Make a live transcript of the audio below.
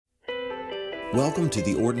Welcome to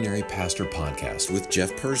the Ordinary Pastor Podcast with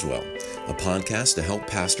Jeff Purswell, a podcast to help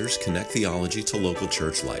pastors connect theology to local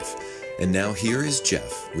church life. And now here is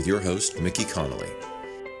Jeff with your host, Mickey Connolly.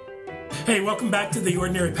 Hey, welcome back to the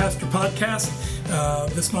Ordinary Pastor Podcast.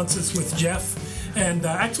 This month is with Jeff. And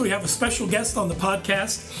actually we have a special guest on the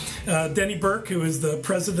podcast. Denny Burke, who is the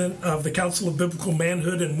president of the Council of Biblical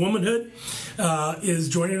Manhood and Womanhood, is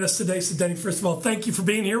joining us today. So Denny, first of all, thank you for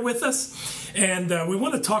being here with us. And we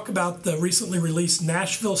want to talk about the recently released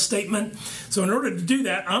Nashville Statement. So in order to do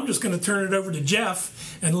that, I'm just going to turn it over to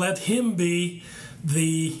Jeff and let him be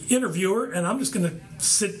the interviewer. And I'm just going to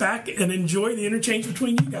sit back and enjoy the interchange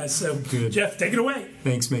between you guys. So Good. Jeff, take it away.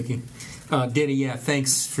 Thanks, Mickey. Denny,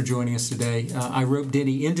 thanks for joining us today. I roped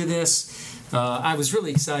Denny into this. I was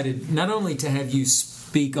really excited not only to have you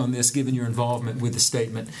speak on this, given your involvement with the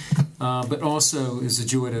statement, but also it was a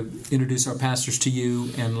joy to introduce our pastors to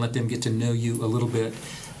you and let them get to know you a little bit,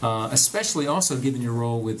 especially also given your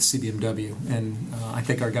role with CBMW. And I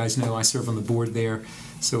think our guys know I serve on the board there,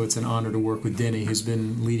 so it's an honor to work with Denny, who's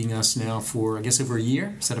been leading us now for, I guess, over a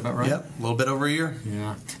year. Is that about right? Yep, a little bit over a year.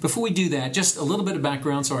 Yeah. Before we do that, just a little bit of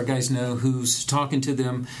background so our guys know who's talking to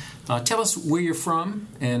them. Tell us where you're from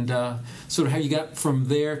and sort of how you got from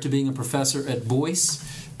there to being a professor at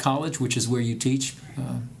Boyce College, which is where you teach,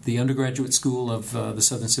 the undergraduate school of the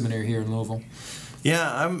Southern Seminary here in Louisville.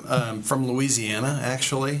 Yeah, I'm from Louisiana,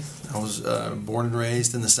 actually. I was born and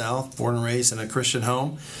raised in the South, born and raised in a Christian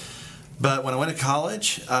home. But when I went to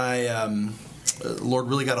college, the Lord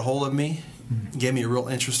really got a hold of me, gave me a real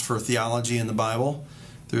interest for theology and the Bible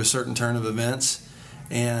through a certain turn of events,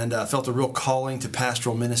 and I felt a real calling to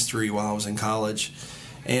pastoral ministry while I was in college,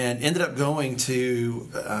 and ended up going to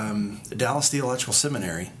Dallas Theological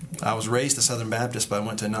Seminary. I was raised a Southern Baptist, but I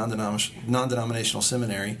went to a non-denominational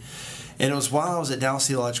seminary. And it was while I was at Dallas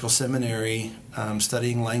Theological Seminary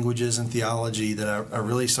studying languages and theology that I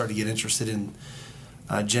really started to get interested in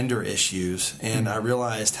gender issues, and I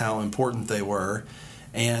realized how important they were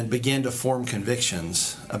and began to form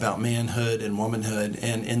convictions about manhood and womanhood.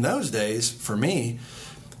 And in those days, for me,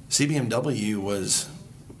 CBMW was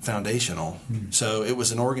foundational. So it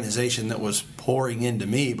was an organization that was pouring into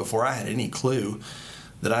me before I had any clue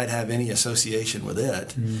that I'd have any association with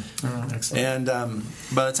it. Excellent. And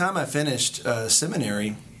by the time I finished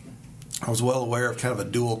seminary, I was well aware of kind of a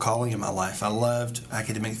dual calling in my life. I loved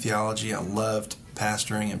academic theology. I loved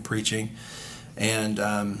pastoring and preaching. And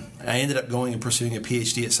I ended up going and pursuing a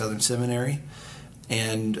PhD at Southern Seminary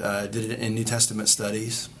and did it in New Testament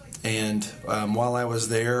studies. And while I was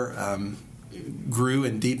there, grew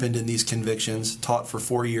and deepened in these convictions, taught for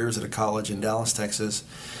 4 years at a college in Dallas, Texas,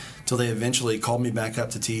 till they eventually called me back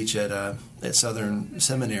up to teach at Southern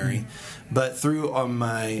Seminary. But through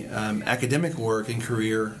my academic work and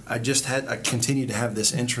career, I continued to have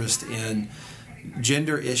this interest in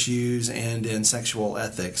gender issues and in sexual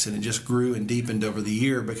ethics, and it just grew and deepened over the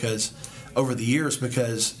years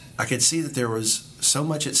because I could see that there was so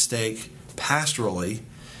much at stake pastorally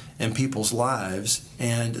in people's lives,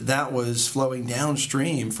 and that was flowing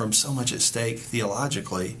downstream from so much at stake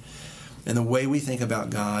theologically and the way we think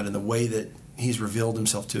about God and the way that He's revealed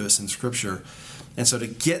Himself to us in Scripture. And so to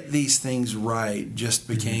get these things right just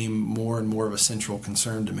became more and more of a central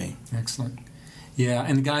concern to me. Excellent. Yeah,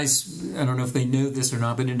 and guys, I don't know if they know this or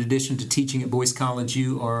not, but in addition to teaching at Boyce College,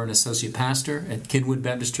 you are an associate pastor at Kenwood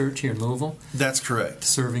Baptist Church here in Louisville. That's correct.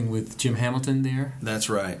 Serving with Jim Hamilton there. That's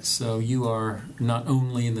right. So you are not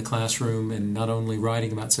only in the classroom and not only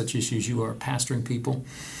writing about such issues, you are pastoring people,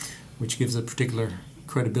 which gives a particular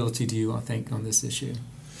credibility to you, I think, on this issue.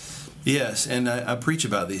 Yes, and I preach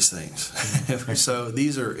about these things. So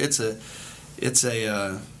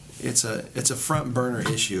it's a front burner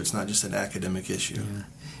issue. It's not just an academic issue. Yeah.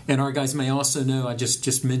 And our guys may also know, I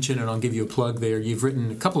just mentioned, and I'll give you a plug there, you've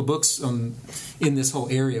written a couple of books in this whole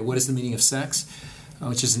area, What is the Meaning of Sex,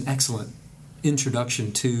 which is an excellent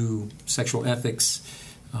introduction to sexual ethics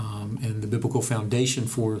and the biblical foundation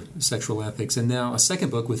for sexual ethics. And now a second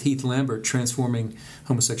book with Heath Lambert, Transforming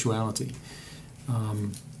Homosexuality.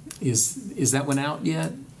 Is that one out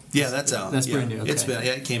yet? Yeah, that's out. That's brand new. Okay.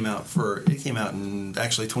 It came out in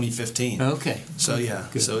actually 2015. Okay. So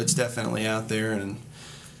Good. So it's definitely out there and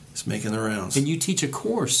it's making the rounds. And you teach a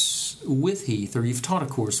course with Heath, or you've taught a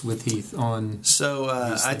course with Heath on. So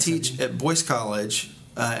I teach at Boyce College.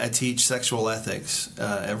 I teach sexual ethics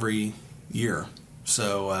every year.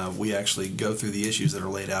 So we actually go through the issues that are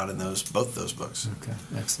laid out in both those books. Okay,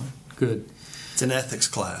 excellent, good. It's an ethics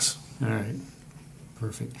class. All right.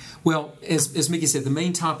 Perfect. Well, as Mickey said, the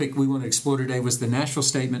main topic we want to explore today was the Nashville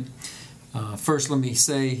Statement. First, let me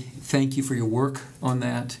say thank you for your work on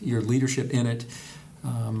that, your leadership in it.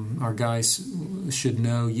 our guys should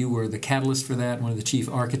know you were the catalyst for that, one of the chief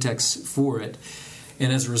architects for it.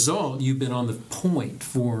 And as a result, you've been on the point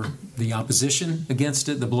for the opposition against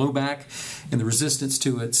it, the blowback, and the resistance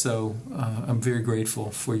to it. So I'm very grateful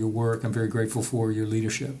for your work. I'm very grateful for your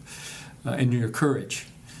leadership and your courage.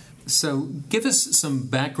 So give us some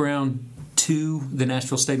background to the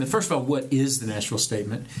Nashville Statement. First of all, what is the Nashville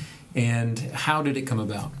Statement, and how did it come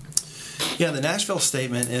about? Yeah, the Nashville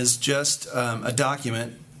Statement is just a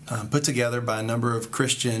document put together by a number of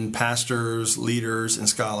Christian pastors, leaders, and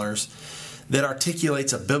scholars that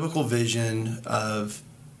articulates a biblical vision of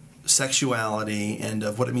sexuality and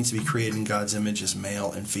of what it means to be created in God's image as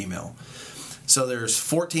male and female. So there's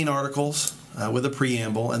 14 articles with a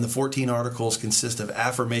preamble, and the 14 articles consist of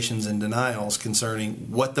affirmations and denials concerning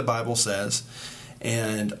what the Bible says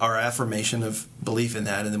and our affirmation of belief in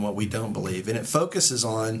that, and then what we don't believe. And it focuses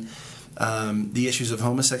on the issues of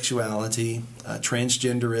homosexuality,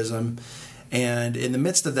 transgenderism, and in the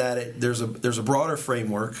midst of that, there's a broader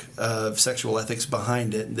framework of sexual ethics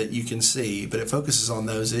behind it that you can see, but it focuses on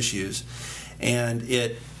those issues, and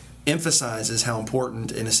it emphasizes how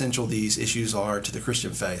important and essential these issues are to the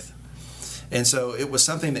Christian faith. And so it was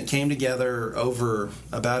something that came together over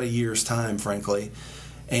about a year's time, frankly,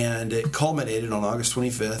 and it culminated on August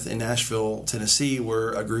 25th in Nashville, Tennessee,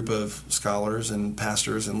 where a group of scholars and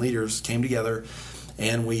pastors and leaders came together,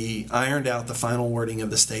 and we ironed out the final wording of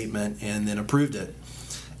the statement and then approved it.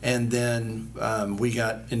 And then we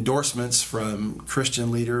got endorsements from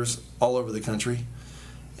Christian leaders all over the country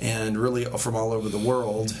and really from all over the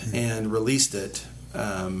world, and released it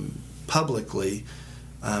publicly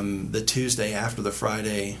the Tuesday after the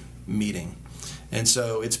Friday meeting. And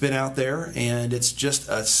so it's been out there, and it's just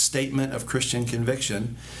a statement of Christian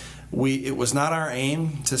conviction. It was not our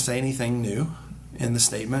aim to say anything new in the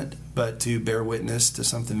statement, but to bear witness to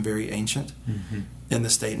something very ancient in the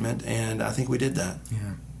statement, and I think we did that.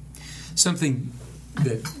 Yeah. Something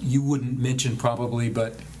that you wouldn't mention probably,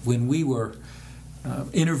 but when we were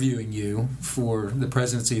interviewing you for the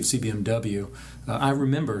presidency of CBMW, I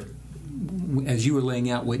remember as you were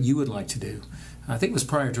laying out what you would like to do, I think it was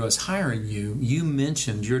prior to us hiring you, you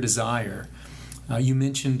mentioned your desire. You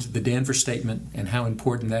mentioned the Danvers Statement and how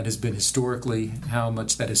important that has been historically, how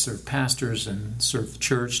much that has served pastors and served the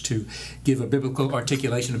church to give a biblical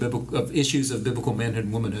articulation of issues of biblical manhood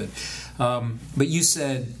and womanhood. But you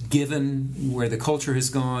said, given where the culture has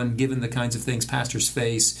gone, given the kinds of things pastors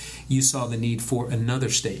face, you saw the need for another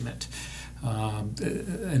statement,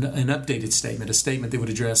 an updated statement, a statement that would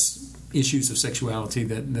address issues of sexuality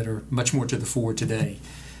that are much more to the fore today.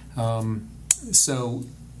 So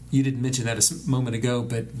you didn't mention that a moment ago,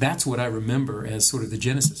 but that's what I remember as sort of the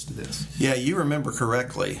genesis to this. Yeah, you remember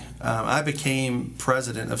correctly. I became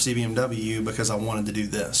president of CBMW because I wanted to do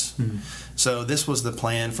this. So this was the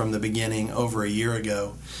plan from the beginning over a year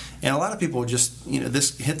ago. And a lot of people just,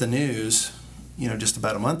 this hit the news, just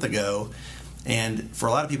about a month ago. And for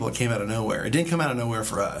a lot of people, it came out of nowhere. It didn't come out of nowhere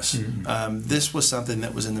for us. This was something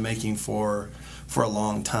that was in the making for a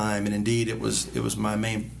long time. And indeed, it was my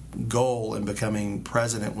main goal in becoming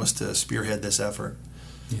president was to spearhead this effort.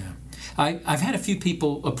 Yeah. I've had a few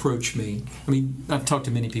people approach me. I mean, I've talked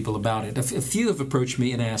to many people about it. A few have approached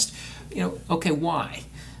me and asked, okay, why?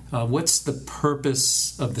 What's the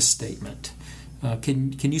purpose of the statement?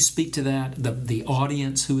 Can you speak to that? The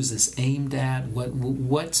audience, who is this aimed at?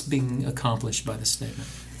 What's being accomplished by the statement?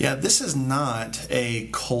 Yeah, this is not a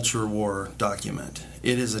culture war document.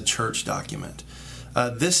 It is a church document.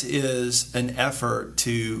 This is an effort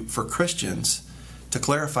for Christians to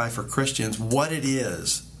clarify for Christians what it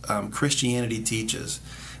is Christianity teaches,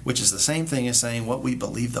 which is the same thing as saying what we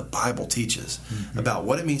believe the Bible teaches about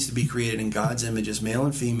what it means to be created in God's image as male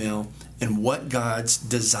and female, and what God's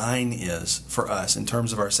design is for us in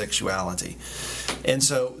terms of our sexuality. And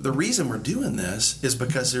so the reason we're doing this is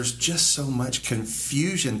because there's just so much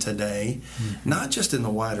confusion today, not just in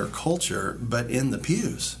the wider culture, but in the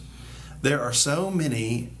pews. There are so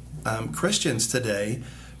many Christians today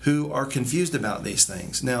who are confused about these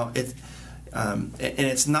things. Now, and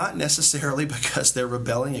it's not necessarily because they're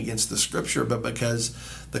rebelling against the Scripture, but because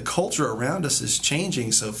the culture around us is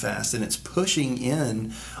changing so fast, and it's pushing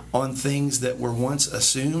in on things that were once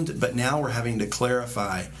assumed, but now we're having to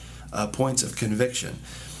clarify points of conviction.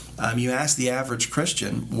 You ask the average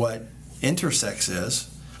Christian what intersex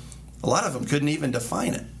is, a lot of them couldn't even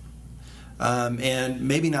define it. And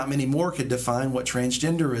maybe not many more could define what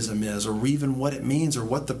transgenderism is, or even what it means, or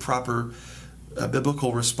what the proper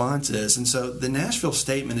biblical response is. And so the Nashville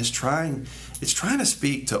Statement is trying to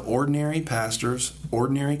speak to ordinary pastors,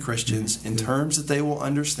 ordinary Christians, in terms that they will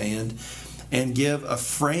understand, and give a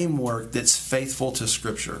framework that's faithful to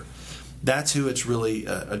Scripture. That's who it's really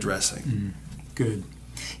addressing. Good.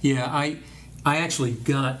 Yeah, I actually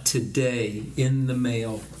got today in the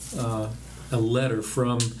mail a letter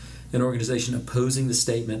from an organization opposing the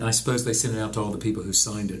statement. I suppose they sent it out to all the people who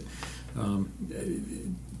signed it.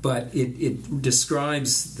 But it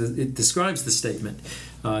describes the statement.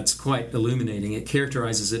 It's quite illuminating. It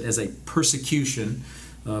characterizes it as a persecution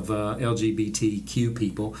of LGBTQ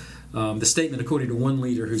people. The statement, according to one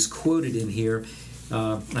leader who's quoted in here,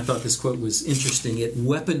 I thought this quote was interesting. It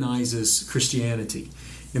weaponizes Christianity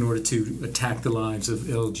in order to attack the lives of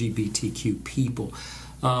LGBTQ people.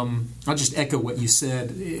 I'll just echo what you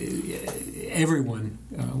said. Everyone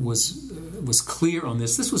was clear on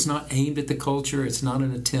this. This was not aimed at the culture. It's not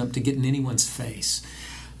an attempt to get in anyone's face.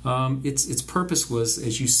 Its purpose was,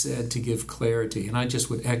 as you said, to give clarity. And I just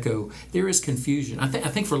would echo, there is confusion. I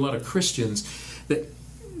think for a lot of Christians that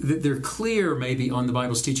they're clear maybe on the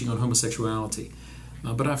Bible's teaching on homosexuality.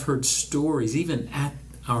 But I've heard stories, even at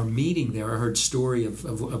our meeting there, I heard a story of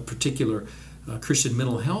a particular Christian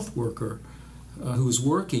mental health worker who was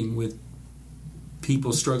working with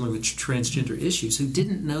people struggling with transgender issues who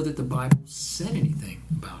didn't know that the Bible said anything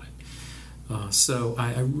about it. So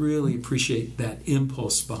I really appreciate that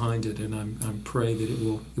impulse behind it, and I'm pray that it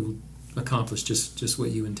will accomplish just what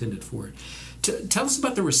you intended for it. Tell us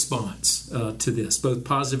about the response to this, both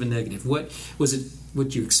positive and negative. What was it?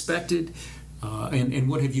 What you expected, and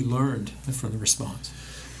what have you learned from the response?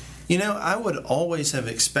 I would always have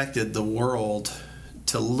expected the world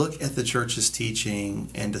to look at the church's teaching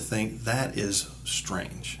and to think that is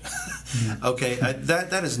strange. Okay,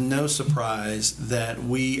 that is no surprise that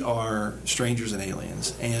we are strangers and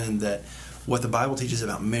aliens, and that what the Bible teaches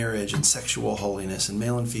about marriage and sexual holiness and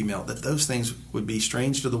male and female, that those things would be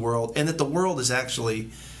strange to the world, and that the world is actually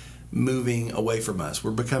moving away from us.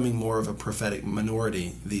 We're becoming more of a prophetic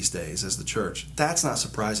minority these days as the church. That's not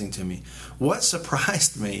surprising to me. What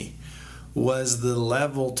surprised me was the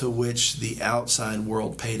level to which the outside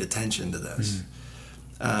world paid attention to this.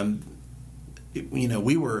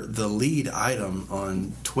 We were the lead item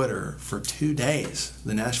on Twitter for 2 days,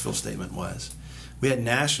 the Nashville statement was. We had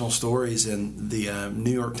national stories in the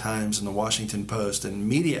New York Times and the Washington Post, and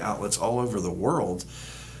media outlets all over the world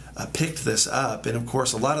picked this up. And of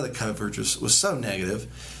course, a lot of the coverage was so negative,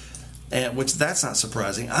 and which that's not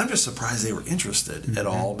surprising. I'm just surprised they were interested at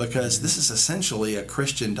all, because this is essentially a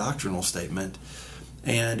Christian doctrinal statement,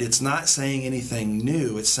 and it's not saying anything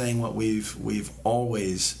new. It's saying what we've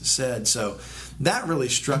always said. So that really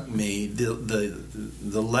struck me,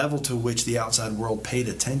 the level to which the outside world paid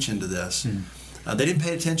attention to this. They didn't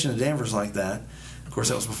pay attention to Danvers like that. Of course,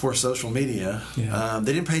 that was before social media. Yeah.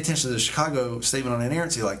 They didn't pay attention to the Chicago Statement on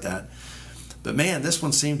Inerrancy like that. But man, this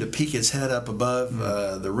one seemed to peek its head up above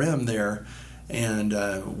the rim there, and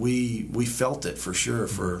we felt it for sure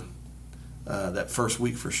for that first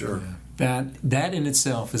week for sure. Yeah. That in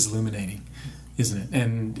itself is illuminating, isn't it?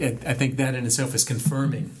 And I think that in itself is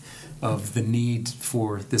confirming of the need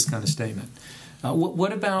for this kind of statement.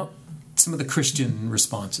 What about some of the Christian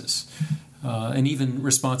responses, and even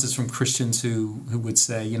responses from Christians who would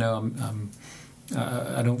say,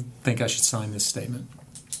 I don't think I should sign this statement?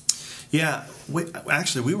 Yeah,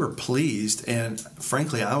 we were pleased, and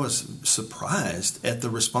frankly, I was surprised at the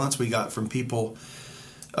response we got from people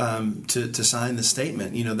to sign the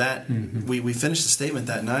statement. We finished the statement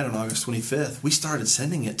that night on August 25th. We started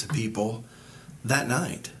sending it to people that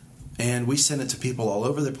night, and we sent it to people all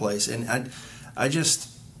over the place. And I just,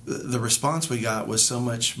 the response we got was so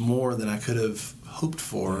much more than I could have hoped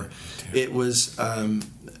for. Yeah. It was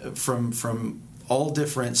from all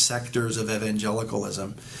different sectors of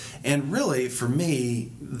evangelicalism. And really, for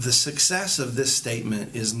me, the success of this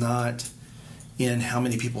statement is not in how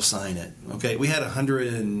many people sign it. Okay, we had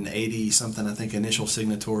 180-something, I think, initial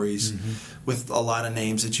signatories with a lot of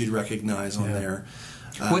names that you'd recognize on there.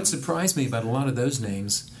 What surprised me about a lot of those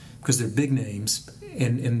names, because they're big names,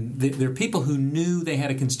 and they're people who knew they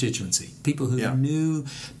had a constituency, people who knew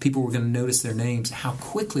people were going to notice their names, how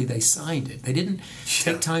quickly they signed it. They didn't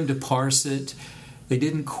take time to parse it. They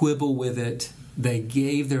didn't quibble with it. They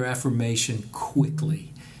gave their affirmation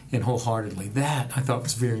quickly and wholeheartedly. That, I thought,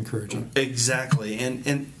 was very encouraging. Exactly.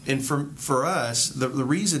 And for us, the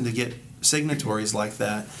reason to get signatories like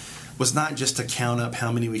that was not just to count up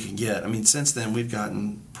how many we can get. I mean, since then, we've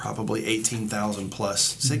gotten probably 18,000 plus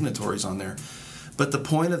signatories on there. But the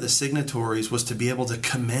point of the signatories was to be able to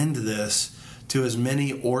commend this to as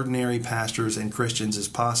many ordinary pastors and Christians as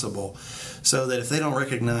possible, so that if they don't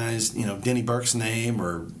recognize, Denny Burke's name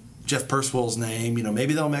or Jeff Purswell's name,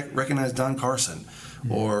 maybe they'll recognize Don Carson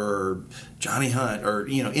or Johnny Hunt, or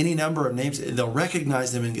any number of names. They'll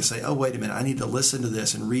recognize them and say, "Oh, wait a minute! I need to listen to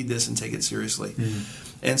this and read this and take it seriously."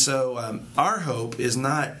 And so, our hope is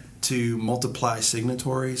not to multiply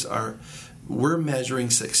signatories. We're measuring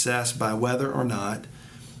success by whether or not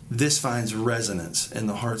this finds resonance in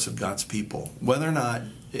the hearts of God's people. Whether or not,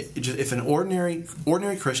 if an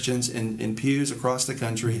ordinary Christians in pews across the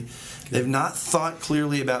country, they've not thought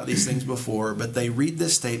clearly about these things before, but they read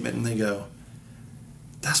this statement and they go,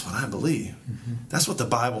 "That's what I believe. That's what the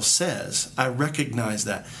Bible says. I recognize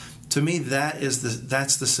that." To me,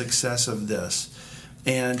 that's the success of this.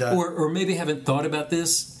 And or maybe haven't thought about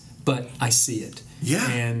this, but I see it. Yeah.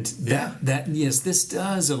 And that yes, this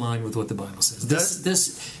does align with what the Bible says.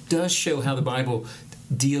 This does show how the Bible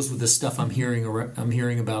deals with the stuff I'm hearing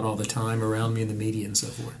about all the time around me in the media and so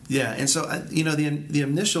forth. Yeah, and so the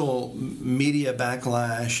initial media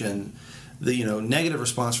backlash and the negative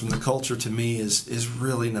response from the culture to me is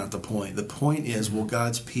really not the point. The point is, will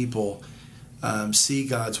God's people see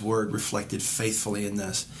God's word reflected faithfully in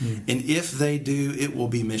this? And if they do, it will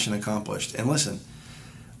be mission accomplished. And listen,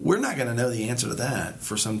 we're not going to know the answer to that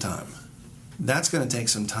for some time. That's going to take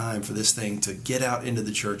some time for this thing to get out into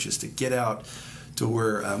the churches, to get out to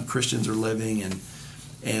where Christians are living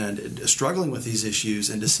and struggling with these issues,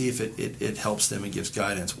 and to see if it helps them and gives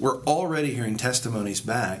guidance. We're already hearing testimonies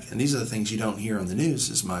back, and these are the things you don't hear on the news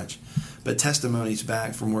as much, but testimonies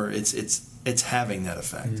back from where it's having that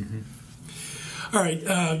effect. All right,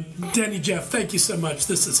 Denny, Jeff, thank you so much.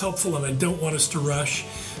 This is helpful, and I don't want us to rush.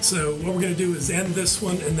 So what we're going to do is end this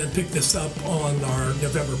one and then pick this up on our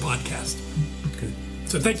November podcast. Good.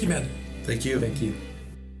 So thank you, man. Thank you. Thank you.